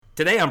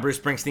Today on Bruce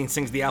Springsteen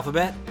Sings the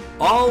Alphabet,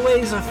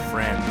 Always a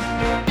Friend.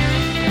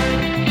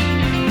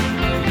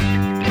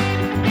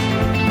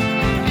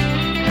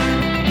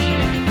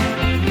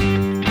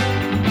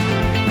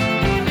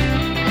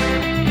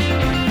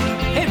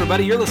 Hey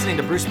everybody, you're listening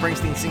to Bruce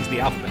Springsteen Sings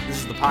the Alphabet. This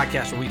is the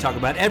podcast where we talk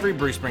about every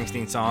Bruce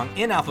Springsteen song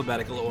in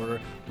alphabetical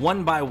order,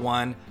 one by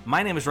one.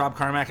 My name is Rob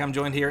Carmack. I'm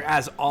joined here,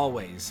 as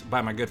always,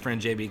 by my good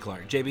friend JB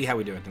Clark. JB, how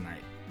we doing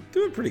tonight?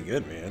 Doing pretty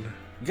good, man.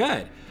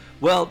 Good.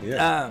 Well,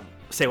 Yeah.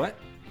 Say what?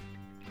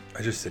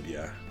 I just said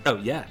yeah. Oh,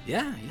 yeah,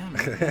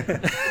 man.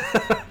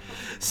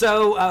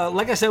 So,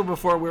 like I said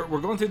before,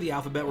 we're going through the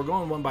alphabet. We're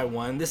going one by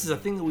one. This is a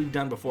thing that we've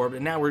done before,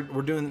 but now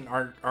we're doing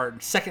our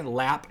second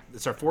lap.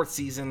 It's our fourth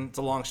season. It's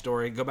a long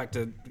story. Go back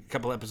to a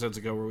couple episodes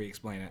ago where we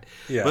explain it.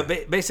 Yeah.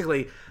 But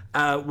basically,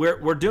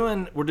 we're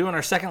doing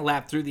our second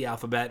lap through the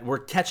alphabet. We're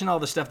catching all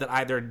the stuff that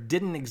either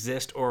didn't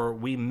exist or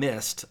we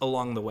missed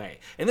along the way.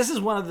 And this is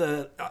one of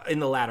the in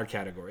the latter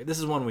category. This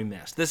is one we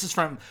missed. This is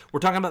we're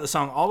talking about the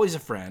song "Always a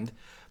Friend"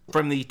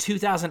 from the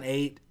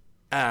 2008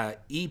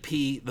 EP,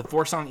 the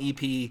 4-song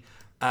EP.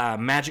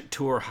 Magic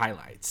Tour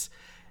highlights,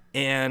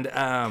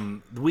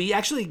 and we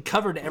actually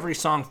covered every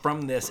song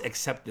from this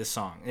except this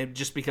song,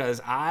 just because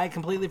I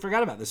completely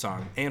forgot about this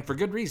song, and for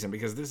good reason,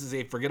 because this is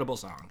a forgettable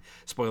song.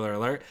 Spoiler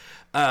alert.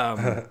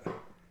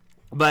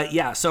 But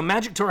yeah, so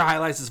Magic Tour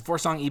Highlights is a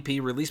 4-song EP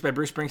released by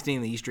Bruce Springsteen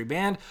and the E Street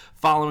Band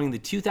following the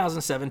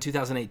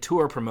 2007-2008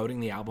 tour promoting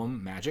the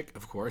album Magic,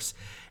 of course.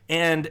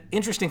 And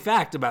interesting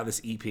fact about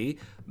this EP,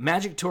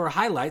 Magic Tour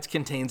Highlights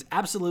contains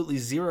absolutely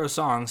 0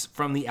 songs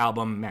from the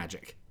album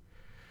Magic.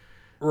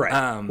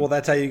 Right. Well,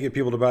 that's how you get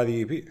people to buy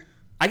the EP.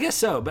 I guess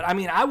so, but I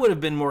mean, I would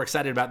have been more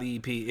excited about the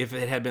EP if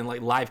it had been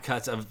like live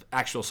cuts of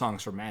actual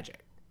songs from Magic.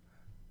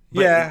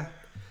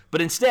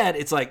 But instead,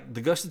 it's like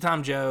The Ghost of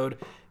Tom Joad,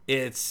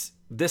 it's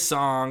this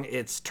song,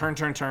 it's Turn,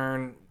 Turn,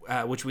 Turn,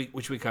 which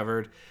we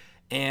covered,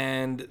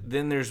 and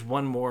then there's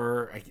one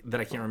more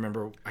that I can't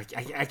remember.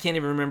 I can't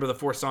even remember the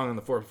 4th song on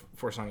the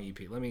 4-song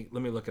EP. Let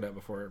me look it up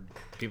before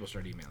people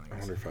start emailing us. I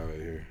wonder if I would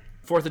hear.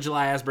 4th of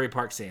July, Asbury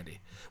Park, Sandy,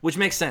 which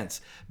makes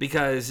sense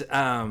because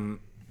the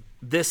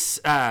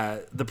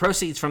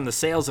proceeds from the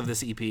sales of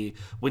this EP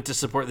went to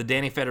support the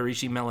Danny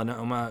Federici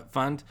Melanoma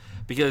Fund,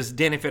 because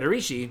Danny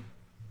Federici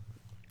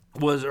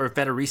was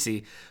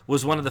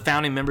one of the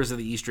founding members of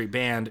the E Street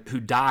Band who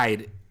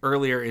died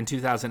earlier in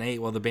 2008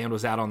 while the band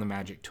was out on the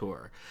Magic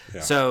Tour.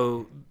 Yeah.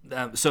 So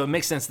it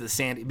makes sense that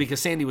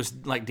Sandy was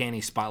like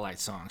Danny's spotlight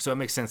song. So it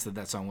makes sense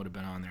that song would have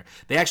been on there.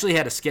 They actually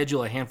had to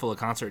reschedule a handful of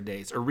concert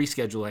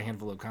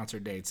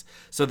dates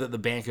so that the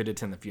band could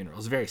attend the funeral. It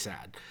was very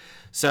sad.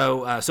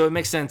 So it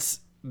makes sense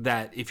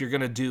that if you're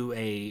going to do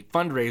a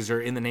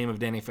fundraiser in the name of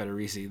Danny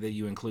Federici, that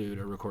you include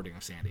a recording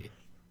of Sandy.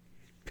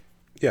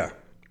 Yeah.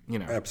 You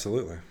know.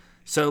 Absolutely.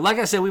 So, like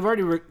I said, we've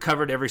already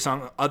covered every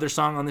other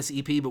song on this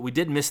EP, but we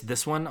did miss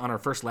this one on our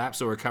first lap,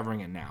 so we're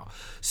covering it now.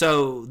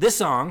 So, this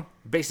song,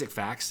 basic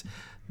facts,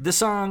 this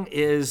song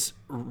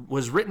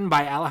was written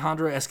by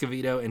Alejandro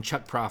Escovedo and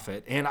Chuck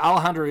Prophet, and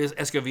Alejandro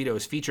Escovedo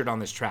is featured on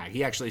this track.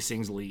 He actually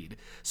sings lead,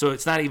 so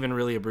it's not even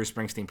really a Bruce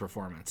Springsteen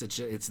performance.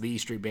 It's the E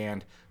Street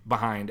Band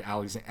behind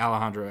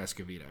Alejandro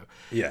Escovedo.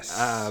 Yes.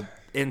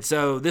 And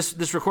so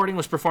this recording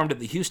was performed at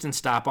the Houston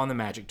stop on the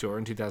Magic Tour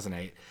in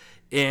 2008.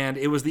 And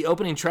it was the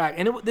opening track.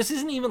 And this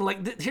isn't even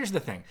like, here's the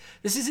thing.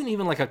 This isn't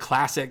even like a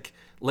classic,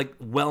 like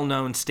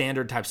well-known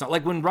standard type song.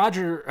 Like when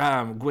Roger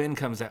McGuinn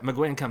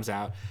comes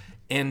out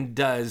and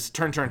does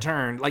Turn, Turn,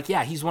 Turn, like,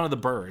 yeah, he's one of the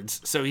Byrds.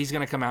 So he's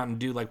going to come out and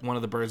do like one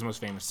of the Byrds' most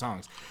famous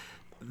songs.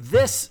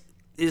 This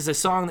is a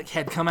song that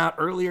had come out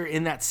earlier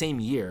in that same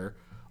year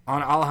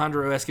on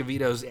Alejandro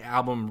Escovedo's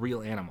album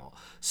Real Animal.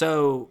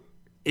 So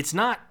it's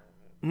not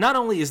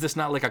only is this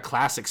not like a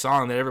classic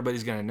song that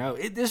everybody's going to know,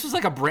 this was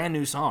like a brand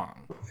new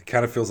song. It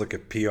kind of feels like a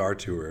PR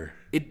tour.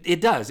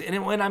 It does. And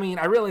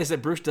I realize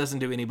that Bruce doesn't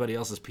do anybody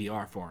else's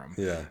PR for him.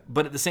 Yeah.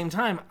 But at the same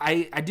time,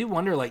 I do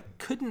wonder, like,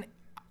 couldn't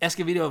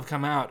Escovedo have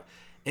come out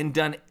and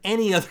done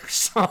any other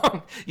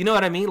song? You know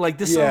what I mean? Like,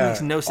 this song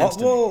makes no sense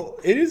to me. Well,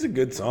 it is a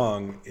good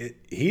song.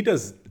 He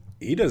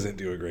doesn't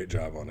do a great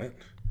job on it.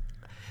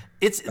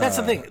 That's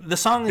the thing. The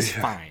song is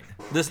fine.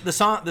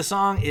 The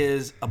song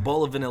is a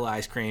bowl of vanilla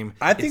ice cream.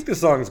 I think the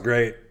song's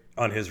great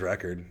on his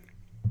record.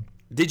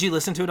 Did you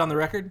listen to it on the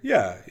record?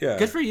 Yeah.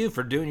 Good for you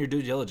for doing your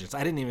due diligence.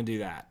 I didn't even do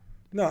that.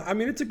 No, I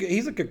mean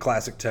he's like a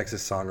classic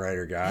Texas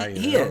songwriter guy.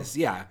 He is,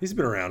 yeah. He's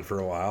been around for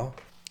a while,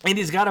 and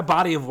he's got a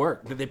body of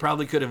work that they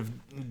probably could have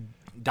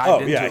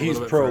dived into. Oh yeah, he's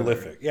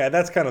prolific. Further. Yeah,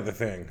 that's kind of the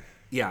thing.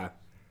 Yeah.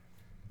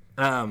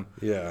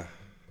 Yeah.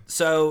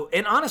 So,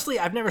 and honestly,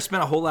 I've never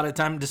spent a whole lot of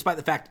time, despite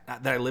the fact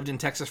that I lived in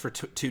Texas for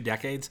 2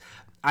 decades,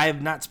 I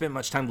have not spent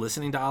much time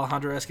listening to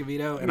Alejandro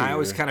Escovedo, and I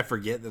always kind of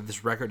forget that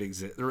this record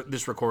exists,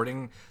 this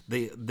recording,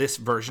 this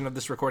version of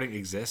this recording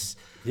exists.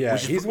 Yeah,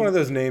 he's one of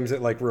those names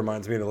that like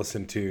reminds me to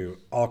listen to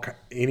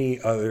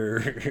any other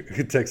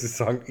Texas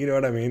song. You know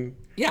what I mean?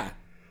 Yeah.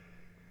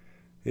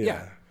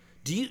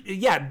 Do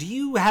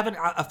you have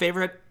a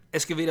favorite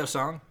Escovedo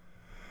song?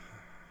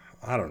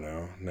 I don't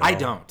know. No. I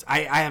don't.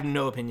 I have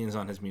no opinions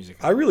on his music.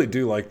 I really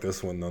do like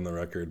this one on the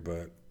record,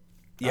 but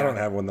Yeah. I don't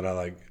have one that I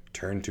like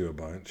turn to a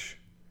bunch.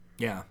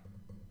 Yeah.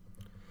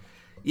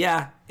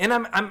 Yeah,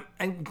 and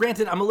and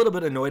granted, I'm a little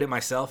bit annoyed at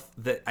myself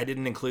that I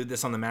didn't include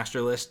this on the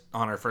master list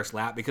on our first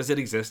lap because it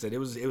existed. It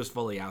was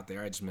fully out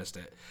there. I just missed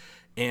it,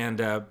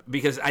 and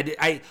because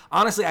I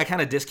honestly I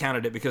kind of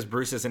discounted it because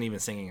Bruce isn't even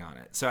singing on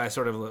it. So I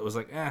sort of was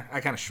like,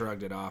 I kind of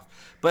shrugged it off.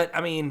 But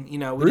I mean,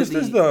 Bruce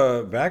does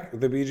the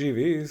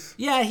BGVs.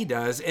 Yeah, he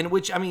does, and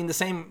which I mean the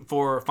same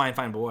for Fine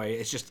Fine Boy.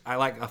 It's just I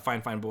like a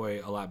Fine Fine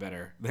Boy a lot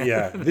better.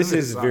 Yeah, this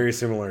is very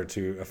similar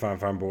to a Fine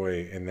Fine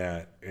Boy in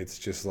that it's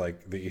just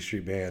like the E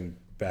Street Band.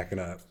 Backing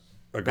up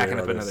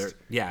another,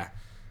 yeah.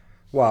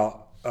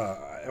 Well,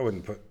 I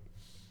wouldn't put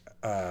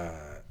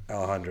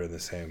Alejandro in the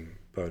same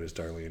boat as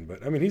Darlene,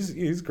 but I mean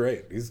he's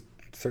great. He's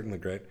certainly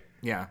great.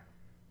 Yeah,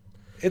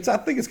 I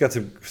think it's got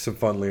some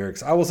fun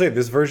lyrics. I will say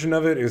this version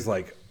of it is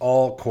like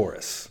all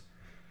chorus,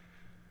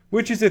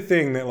 which is a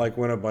thing that like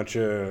when a bunch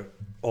of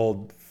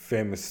old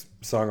famous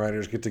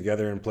songwriters get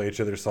together and play each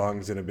other's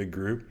songs in a big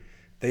group,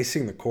 they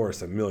sing the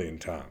chorus a million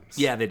times.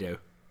 Yeah, they do.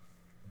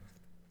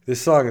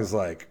 This song is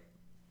like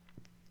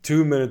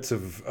 2 minutes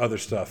of other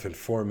stuff and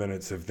 4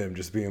 minutes of them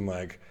just being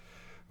like,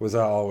 was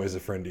I always a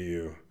friend to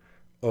you?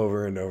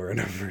 Over and over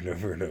and over and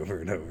over and over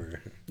and over.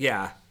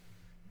 Yeah.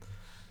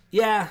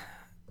 Yeah.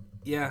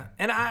 Yeah.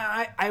 And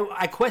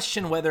I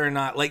question whether or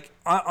not, like,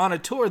 on a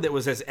tour that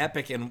was as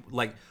epic and,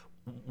 like,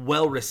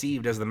 well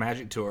received as the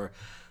Magic Tour,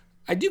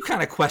 I do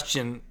kind of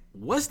question,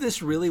 was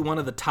this really one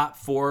of the top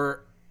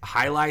 4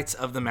 highlights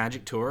of the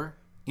Magic Tour?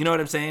 You know what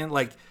I'm saying?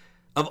 Like,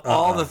 of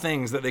all the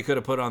things that they could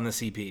have put on the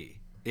CP.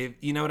 If,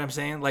 you know what I'm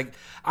saying? Like,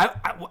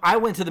 I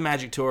went to the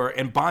Magic Tour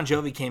and Bon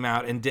Jovi came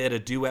out and did a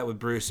duet with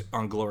Bruce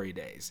on Glory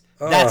Days.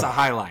 That's a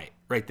highlight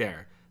right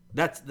there.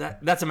 That's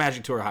a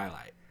Magic Tour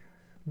highlight.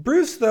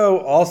 Bruce,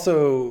 though,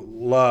 also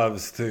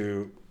loves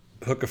to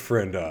hook a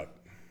friend up.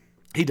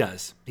 He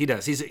does.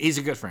 He's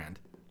a good friend.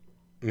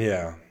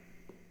 Yeah.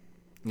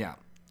 Yeah.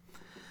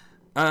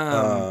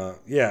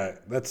 Yeah,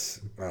 that's,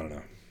 I don't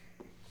know.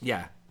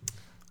 Yeah.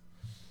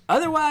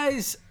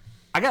 Otherwise,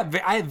 I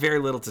have very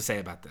little to say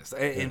about this.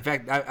 In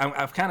fact,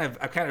 I've kind of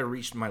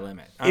reached my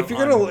limit. If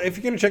you're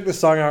gonna check this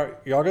song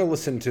out, y'all go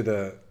listen to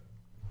the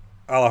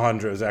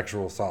Alejandro's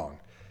actual song.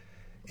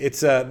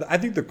 It's I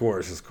think the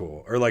chorus is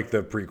cool, or like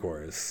the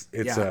pre-chorus.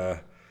 It's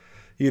where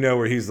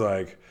he's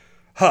like,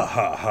 ha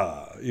ha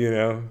ha,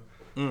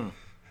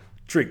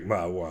 drink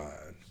my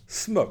wine,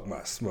 smoke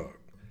my smoke.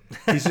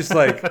 He's just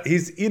like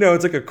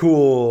it's like a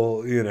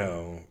cool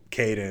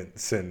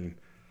cadence and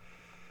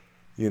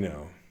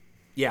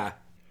yeah.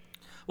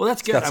 Well,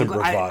 that's good.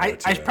 I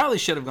it. probably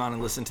should have gone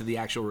and listened to the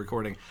actual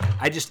recording.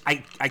 I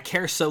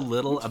care so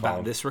little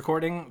about this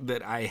recording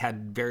that I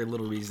had very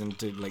little reason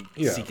to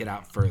seek it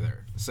out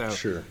further. So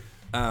sure.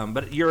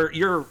 But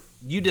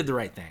you did the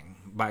right thing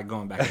by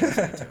going back and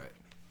listening to it.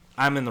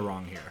 I'm in the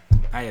wrong here.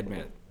 I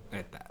admit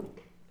that.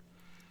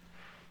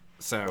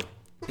 So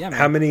yeah, man.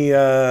 How many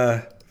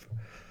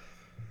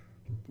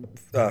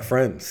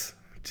friends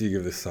do you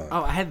give this song?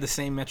 Oh, I had the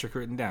same metric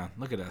written down.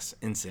 Look at us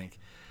in sync.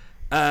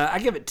 I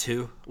give it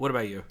 2. What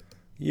about you?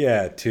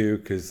 Yeah, 2,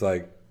 because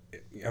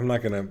I'm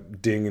not gonna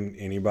ding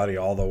anybody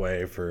all the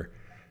way for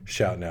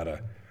shouting out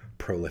a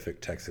prolific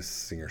Texas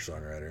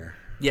singer-songwriter.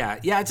 Yeah.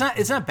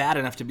 It's not bad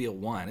enough to be a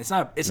 1. It's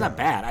not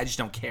bad. I just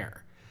don't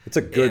care. It's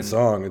a good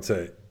song. It's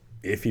a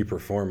iffy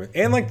performance,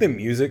 and like the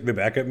music, the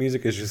backup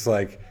music is just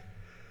like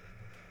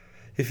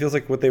it feels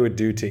like what they would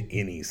do to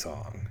any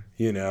song.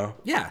 Yeah.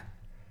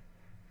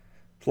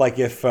 Like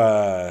if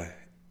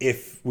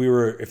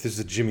this is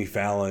a Jimmy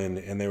Fallon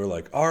and they were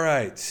like, all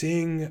right,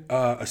 sing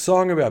a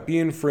song about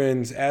being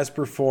friends as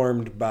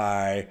performed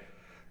by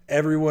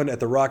everyone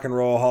at the Rock and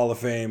Roll Hall of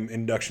Fame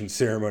induction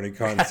ceremony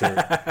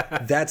concert.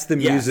 That's the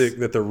music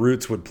that the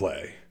Roots would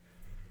play.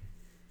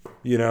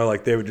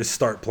 Like they would just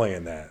start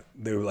playing that.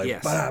 They were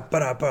like, ba ba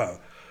da ba,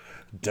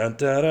 dun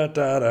da da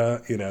da da,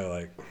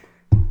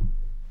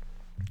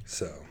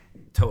 so.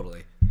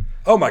 Totally.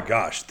 Oh my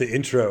gosh, the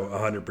intro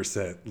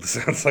 100%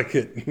 sounds like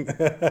it.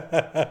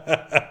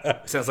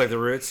 Sounds like the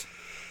Roots?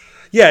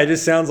 Yeah, it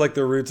just sounds like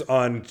the Roots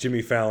on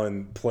Jimmy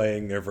Fallon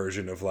playing their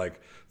version of like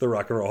the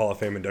Rock and Roll Hall of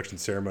Fame induction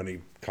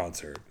ceremony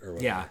concert or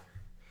whatever. Yeah.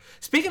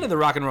 Speaking of the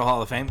Rock and Roll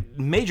Hall of Fame,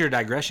 major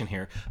digression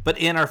here, but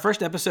in our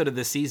first episode of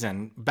this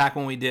season, back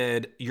when we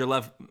did Your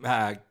Love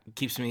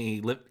Keeps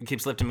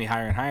Lifting Me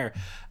Higher and Higher,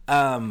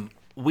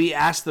 we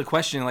asked the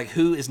question, like,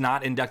 who is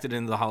not inducted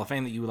into the Hall of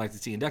Fame that you would like to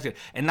see inducted?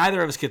 And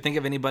neither of us could think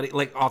of anybody,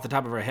 like, off the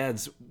top of our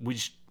heads. We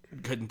just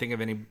couldn't think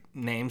of any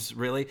names,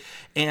 really.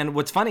 And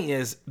what's funny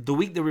is the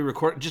week that we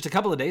recorded, just a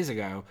couple of days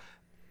ago,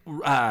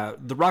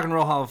 the Rock and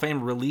Roll Hall of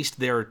Fame released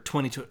their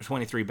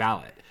 2023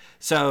 ballot.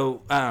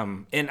 So,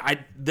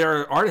 there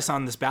are artists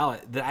on this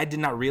ballot that I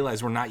did not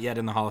realize were not yet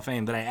in the Hall of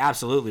Fame that I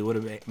absolutely would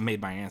have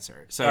made my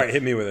answer. So, all right,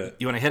 hit me with it.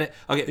 You want to hit it?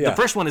 Okay, yeah. The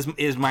first one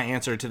is my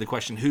answer to the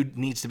question, who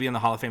needs to be in the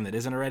Hall of Fame that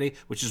isn't already,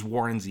 which is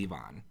Warren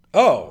Zevon.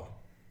 Oh.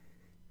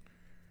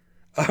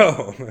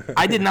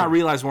 I did not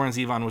realize Warren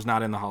Zevon was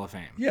not in the Hall of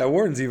Fame. Yeah,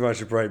 Warren Zevon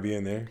should probably be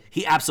in there.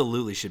 He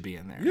absolutely should be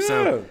in there.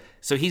 Yeah.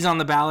 So he's on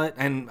the ballot,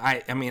 and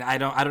I mean I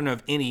don't know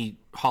of any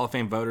Hall of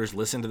Fame voters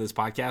listen to this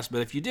podcast,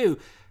 but if you do,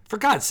 for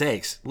God's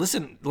sakes,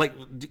 listen.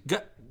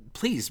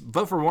 Please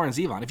vote for Warren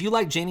Zevon. If you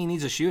like Janie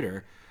Needs a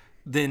Shooter,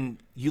 then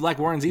you like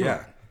Warren Zevon.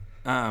 Yeah.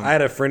 I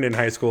had a friend in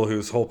high school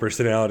whose whole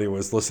personality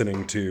was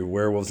listening to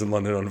Werewolves in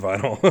London on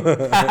vinyl.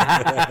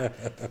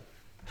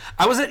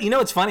 I was at,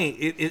 it's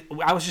funny.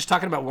 I was just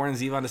talking about Warren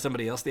Zevon to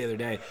somebody else the other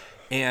day,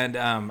 and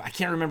I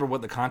can't remember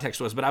what the context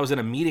was, but I was in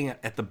a meeting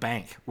at the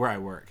bank where I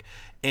work,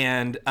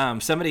 and I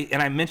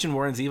mentioned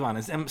Warren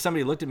Zevon, and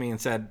somebody looked at me and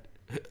said,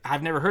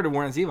 "I've never heard of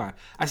Warren Zevon."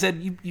 I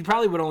said, "You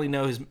probably would only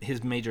know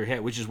his major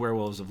hit, which is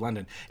Werewolves of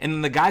London." And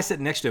then the guy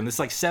sitting next to him, this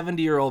like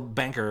 70-year-old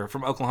banker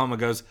from Oklahoma,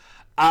 goes,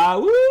 "Ah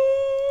woo."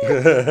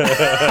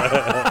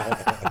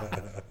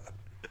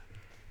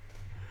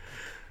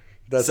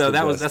 That's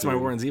my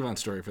Warren Zevon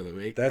story for the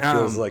week. That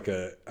feels like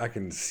I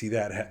can see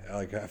that.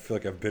 Like I feel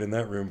like I've been in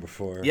that room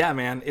before. Yeah,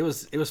 man, it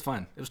was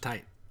fun. It was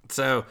tight.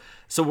 So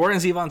Warren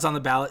Zevon's on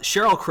the ballot.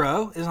 Sheryl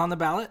Crow is on the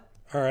ballot.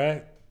 All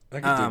right, I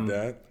can dig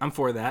that. I'm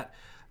for that.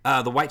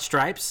 The White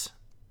Stripes.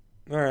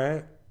 All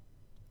right.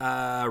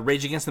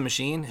 Rage Against the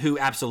Machine, who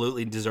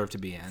absolutely deserve to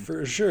be in.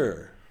 For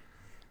sure.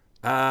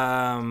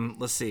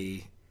 Let's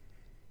see.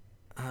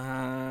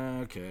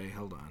 Okay,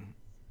 hold on.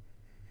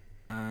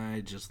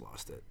 I just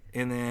lost it.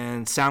 And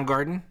then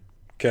Soundgarden.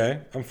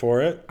 Okay, I'm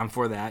for it. I'm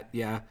for that,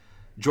 yeah.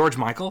 George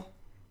Michael.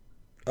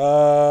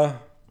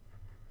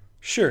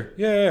 Sure.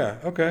 Yeah,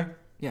 okay.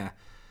 Yeah.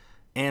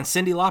 And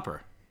Cyndi Lauper.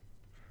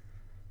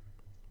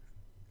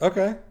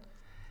 Okay.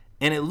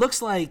 And it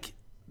looks like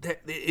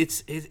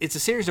it's a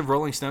series of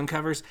Rolling Stone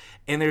covers,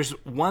 and there's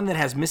one that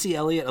has Missy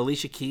Elliott,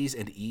 Alicia Keys,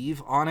 and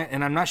Eve on it,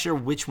 and I'm not sure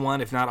which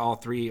one, if not all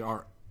three,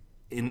 are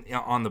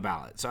on the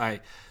ballot.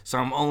 So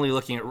I'm only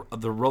looking at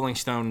the Rolling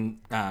Stone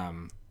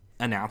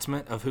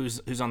announcement of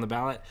who's on the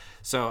ballot.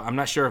 So I'm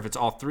not sure if it's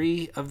all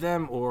three of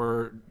them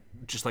or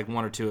just like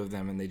one or two of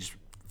them, and they just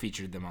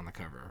featured them on the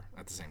cover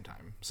at the same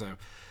time. So,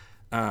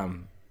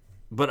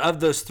 but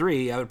of those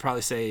three, I would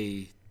probably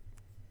say,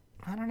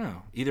 I don't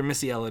know, either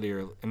Missy Elliott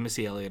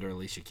or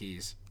Alicia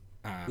Keys.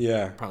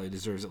 Probably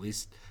deserves at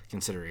least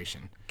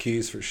consideration.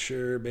 Keys for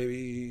sure,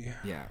 baby.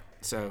 Yeah.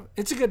 So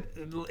it's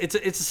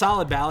a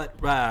solid ballot.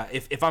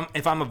 If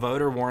I'm a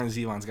voter, Warren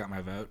Zevon's got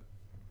my vote.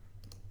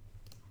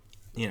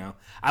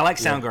 I like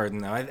Soundgarden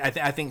though.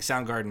 I think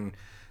Soundgarden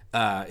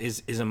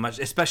is a much,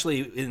 especially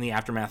in the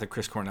aftermath of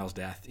Chris Cornell's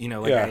death.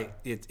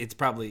 It's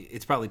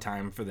probably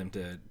time for them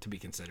to be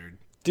considered.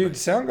 Dude,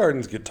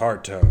 Soundgarden's guitar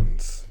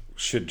tones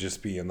should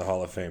just be in the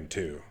Hall of Fame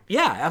too.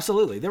 Yeah,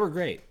 absolutely. They were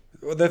great.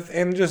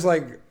 And just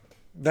like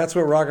that's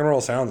what rock and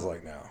roll sounds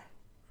like now.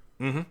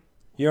 Mm-hmm.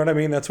 You know what I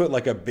mean? That's what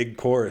like a big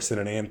chorus in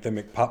an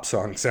anthemic pop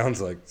song sounds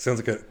like. Sounds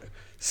like a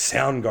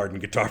Soundgarden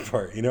guitar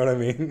part. You know what I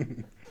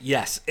mean?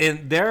 Yes,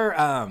 and their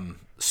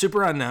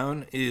Super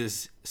Unknown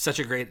is such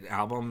a great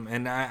album,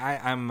 and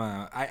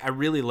I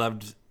really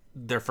loved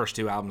their first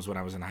two albums when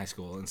I was in high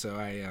school, and so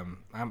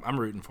I'm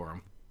rooting for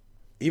them.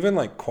 Even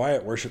like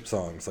quiet worship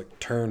songs, like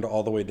turned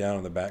all the way down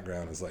in the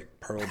background, is like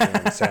Pearl Jam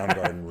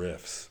Soundgarden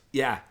riffs.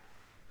 Yeah.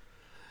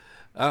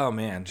 Oh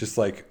man. Just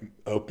like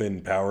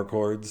open power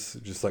chords,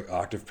 just like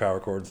octave power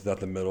chords without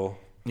the middle.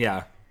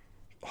 Yeah.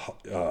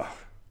 Yeah.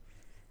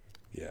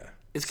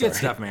 It's good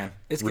stuff, man.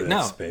 It's good.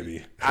 No,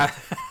 baby. I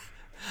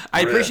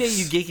appreciate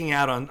you geeking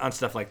out on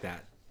stuff like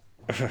that.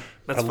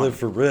 I live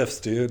for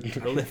riffs, dude.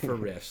 I live for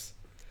riffs.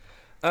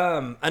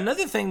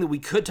 Another thing that we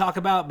could talk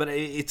about, but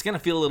it's going to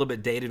feel a little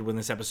bit dated when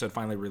this episode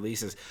finally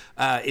releases,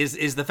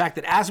 is the fact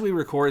that as we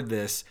record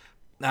this,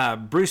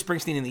 Bruce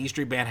Springsteen and the E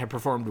Street Band have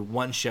performed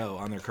one show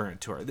on their current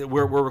tour.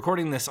 We're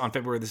recording this on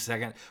February the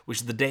 2nd,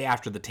 which is the day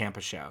after the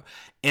Tampa show.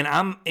 And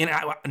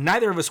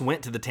neither of us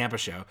went to the Tampa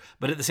show,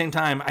 but at the same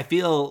time, I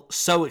feel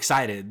so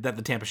excited that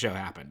the Tampa show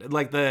happened.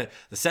 Like the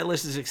set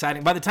list is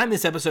exciting. By the time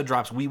this episode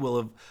drops, we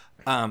will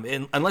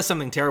have, unless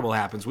something terrible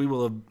happens, we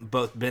will have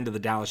both been to the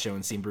Dallas show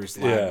and seen Bruce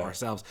live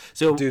ourselves.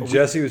 So, dude,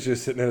 Jesse was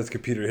just sitting at his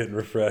computer hitting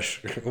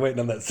refresh, waiting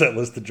on that set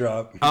list to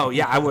drop. Oh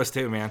yeah, I was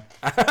too, man.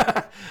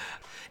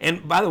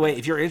 And by the way,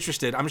 if you're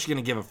interested, I'm just going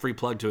to give a free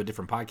plug to a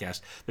different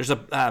podcast. There's a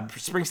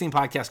Springsteen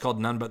podcast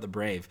called None But the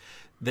Brave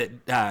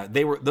that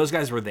those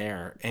guys were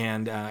there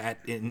and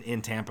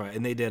in Tampa,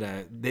 and they did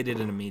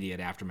an immediate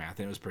aftermath,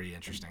 and it was pretty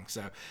interesting.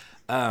 So,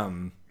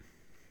 I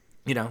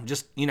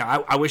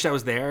wish I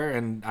was there,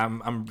 and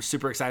I'm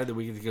super excited that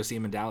we get to go see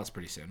him in Dallas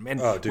pretty soon. And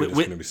oh, dude, it's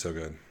going to be so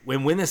good.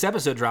 When this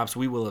episode drops,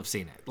 we will have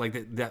seen it.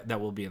 Like that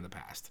will be in the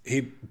past.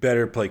 He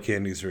better play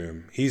Candy's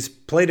Room. He's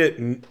played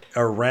it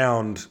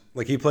around,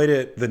 like he played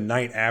it the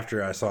night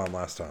after I saw him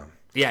last time.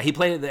 Yeah, he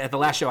played it at the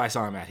last show I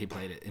saw him at. He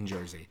played it in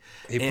Jersey.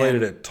 He played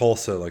it at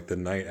Tulsa like the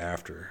night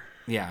after.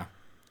 Yeah,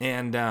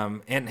 and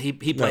he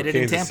played it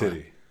in Tampa.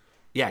 City.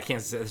 Yeah,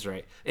 Kansas City, that's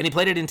right. And he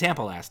played it in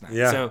Tampa last night.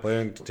 Yeah, played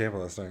it in Tampa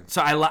last night.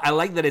 So I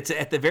like that it's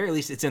at the very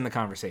least it's in the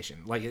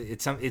conversation. Like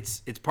it's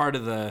part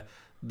of the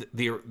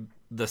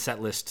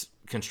set list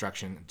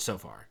construction so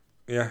far.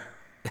 Yeah.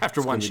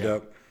 After one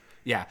show.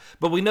 Yeah,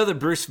 but we know that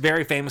Bruce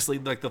very famously,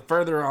 like the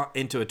further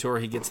into a tour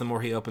he gets, the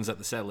more he opens up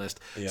the set list.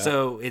 Yeah.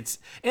 So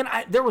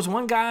there was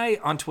one guy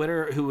on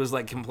Twitter who was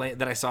like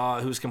that I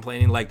saw who was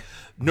complaining like,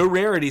 no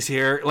rarities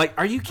here. Like,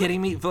 are you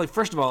kidding me? Like,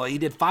 first of all, he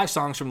did 5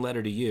 songs from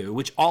Letter to You,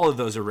 which all of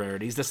those are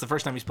rarities. That's the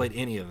first time he's played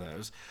any of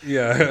those.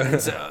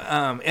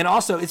 Yeah. And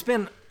also it's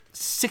been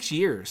 6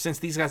 years since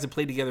these guys have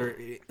played together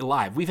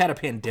live. We've had a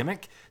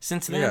pandemic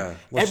since then. Yeah.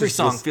 Every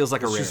song feels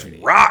like a rarity.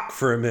 Just rock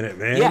for a minute,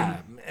 man. Yeah.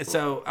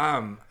 So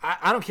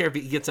I don't care if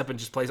he gets up and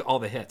just plays all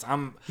the hits.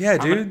 I'm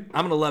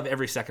gonna love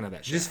every second of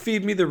that shit. Just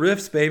feed me the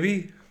riffs,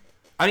 baby.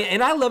 I mean,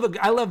 and I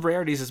love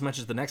rarities as much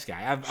as the next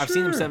guy. I've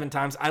seen him 7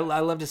 times. I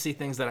love to see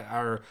things that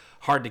are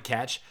hard to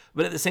catch.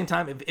 But at the same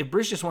time, if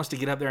Bruce just wants to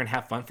get up there and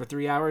have fun for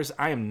 3 hours,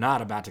 I am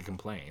not about to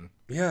complain.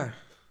 Yeah.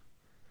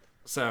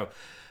 So,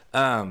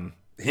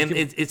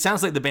 it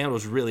sounds like the band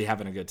was really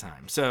having a good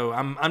time. So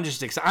I'm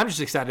just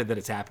excited that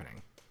it's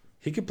happening.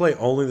 He could play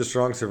Only the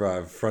Strong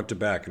Survive front to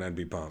back, and I'd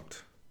be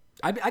pumped.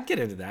 I'd get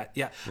into that.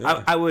 Yeah.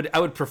 I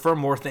would prefer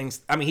more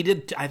things. I mean, he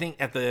did. I think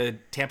at the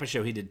Tampa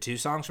show he did 2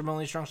 songs from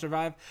Only Strong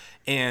Survive,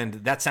 and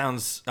that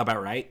sounds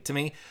about right to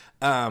me.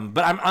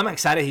 But I'm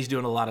excited he's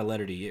doing a lot of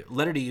Letter to You.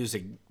 Letter to You is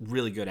a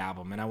really good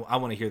album, and I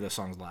want to hear those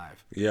songs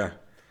live. Yeah.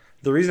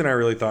 The reason I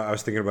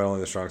was thinking about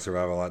Only the Strong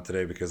Survive a lot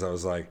today because I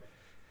was like,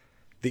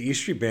 the E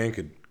Street Band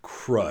could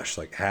crush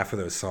like half of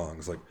those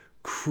songs, like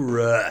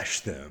crush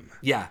them.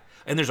 Yeah.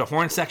 And there's a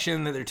horn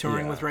section that they're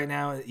touring with right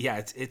now.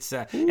 Yeah, it's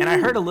and I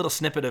heard a little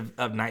snippet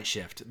of Night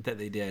Shift that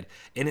they did,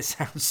 and it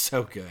sounds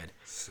so good.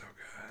 So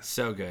good.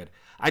 So good.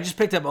 I just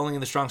picked up Only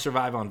the Strong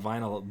Survive on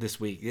vinyl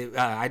this week.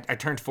 I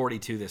turned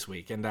 42 this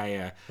week, and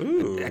I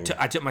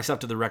took myself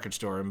to the record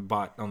store and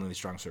bought Only the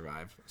Strong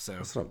Survive. So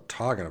that's what I'm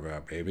talking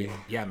about, baby.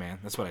 Yeah, man,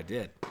 that's what I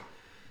did.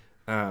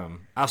 I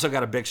also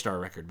got a Big Star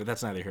record, but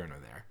that's neither here nor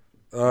there.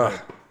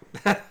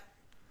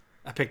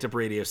 I picked up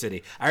Radio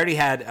City. I already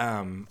had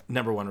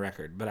Number One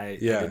Record, but I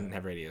didn't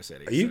have Radio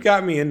City. You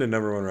got me into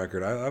Number One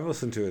Record. I've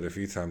listened to it a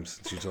few times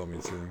since you told me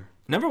to.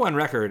 Number One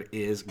Record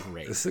is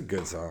great. It's a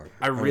good song.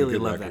 I really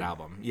love that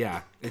album.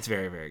 Yeah, it's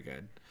very, very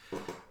good.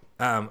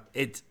 I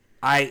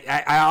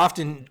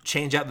often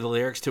change out the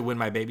lyrics to When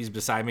My Baby's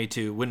Beside Me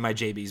to When My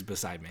JB's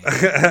Beside Me.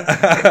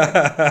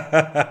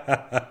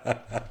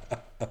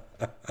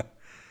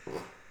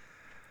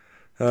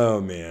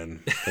 Oh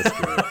man, that's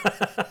great.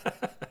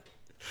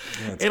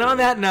 And on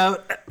that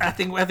note, I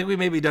think we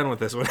may be done with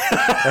this one.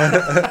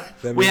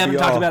 We haven't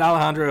talked about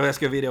Alejandro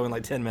Escovedo in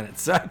like 10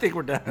 minutes, so I think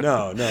we're done.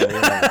 No.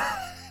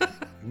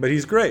 But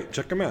he's great.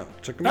 Check him out.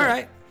 All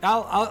right,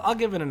 I'll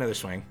give it another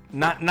swing.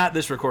 Not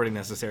this recording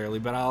necessarily,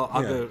 but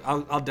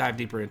I'll dive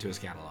deeper into his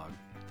catalog.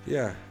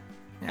 Yeah.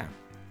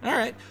 All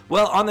right.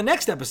 Well, on the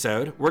next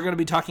episode, we're going to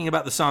be talking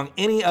about the song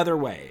 "Any Other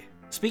Way."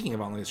 Speaking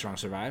of Only the Strong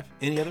Survive,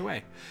 Any Other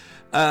Way.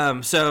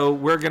 So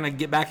we're going to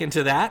get back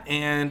into that.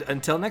 And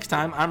until next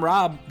time, I'm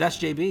Rob. That's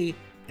JB.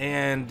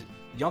 And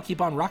y'all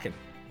keep on rocking.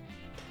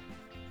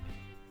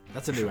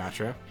 That's a new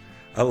outro.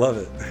 I love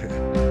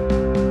it.